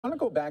I want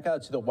to go back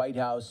out to the White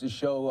House to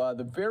show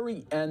the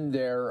very end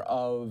there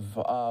of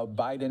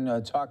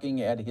Biden talking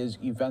at his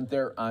event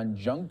there on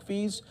junk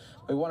fees.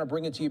 We want to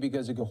bring it to you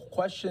because a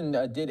question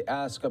did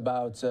ask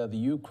about the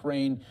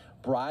Ukraine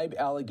bribe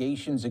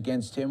allegations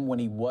against him when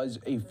he was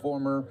a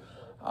former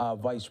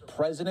vice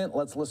president.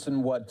 Let's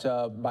listen what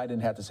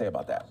Biden had to say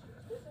about that.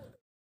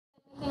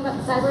 Anything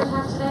about the cyber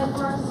attack today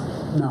for us?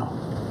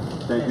 No.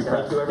 Thank you,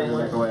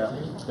 President.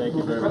 Thank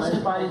you very much.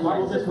 President Biden, why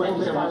did this wait to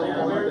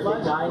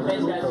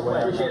Thanks, guys.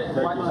 Appreciate it.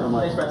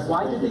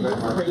 Why did the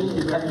Ukraine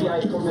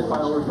FBI informant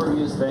file refer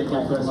you as Thank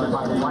you so much.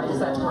 Why is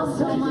that term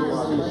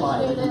continuously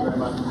applied? Thank you very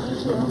much.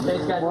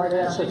 Thanks, guys. Why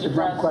that's such a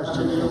dumb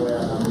question?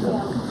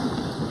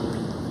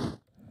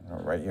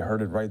 All right, you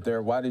heard it right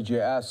there. Why did you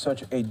ask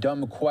such a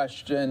dumb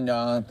question?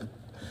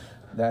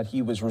 That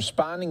he was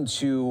responding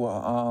to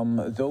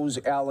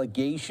those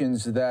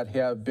allegations that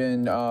have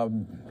been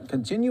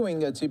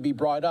continuing to be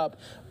brought up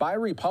by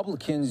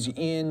Republicans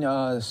in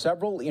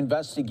several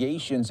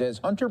investigations as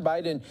Hunter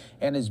Biden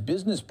and his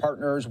business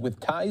partners with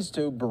ties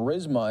to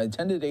Burisma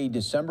attended a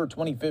December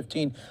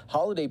 2015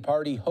 holiday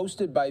party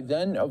hosted by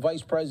then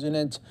Vice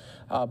President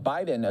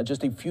Biden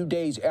just a few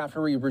days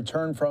after he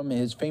returned from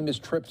his famous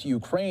trip to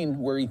Ukraine,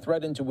 where he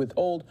threatened to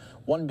withhold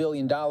 $1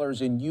 billion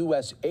in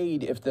U.S.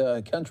 aid if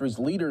the country's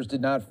leaders did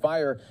not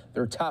fire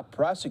their top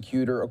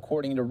prosecutor,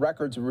 according to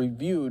records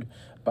reviewed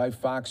by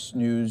Fox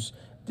News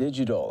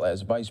Digital.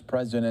 As Vice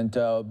President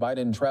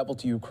Biden traveled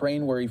to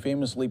Ukraine, where he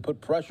famously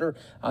put pressure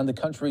on the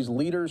country's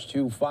leaders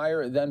to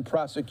fire then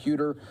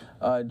prosecutor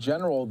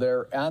general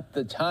there at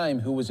the time,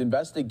 who was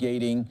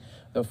investigating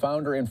the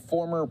founder and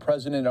former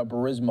president of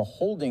Burisma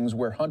Holdings,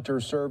 where Hunter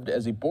served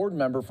as a board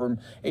member from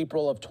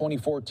April of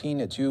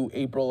 2014 to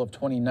April of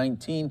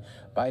 2019.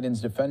 Biden's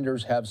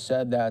defenders have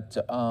said that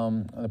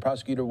the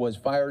prosecutor was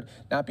fired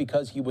not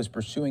because he was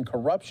pursuing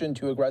corruption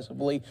too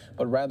aggressively,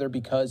 but rather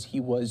because he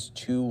was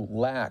too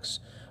lax.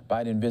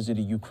 Biden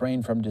visited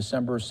Ukraine from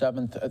December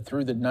 7th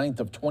through the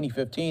 9th of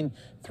 2015.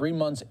 3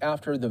 months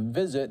after the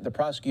visit, the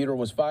prosecutor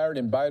was fired,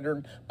 and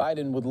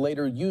Biden would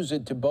later use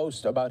it to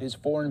boast about his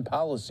foreign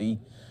policy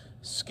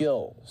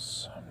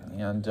skills.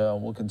 And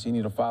we'll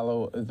continue to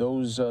follow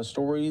those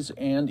stories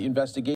and investigations.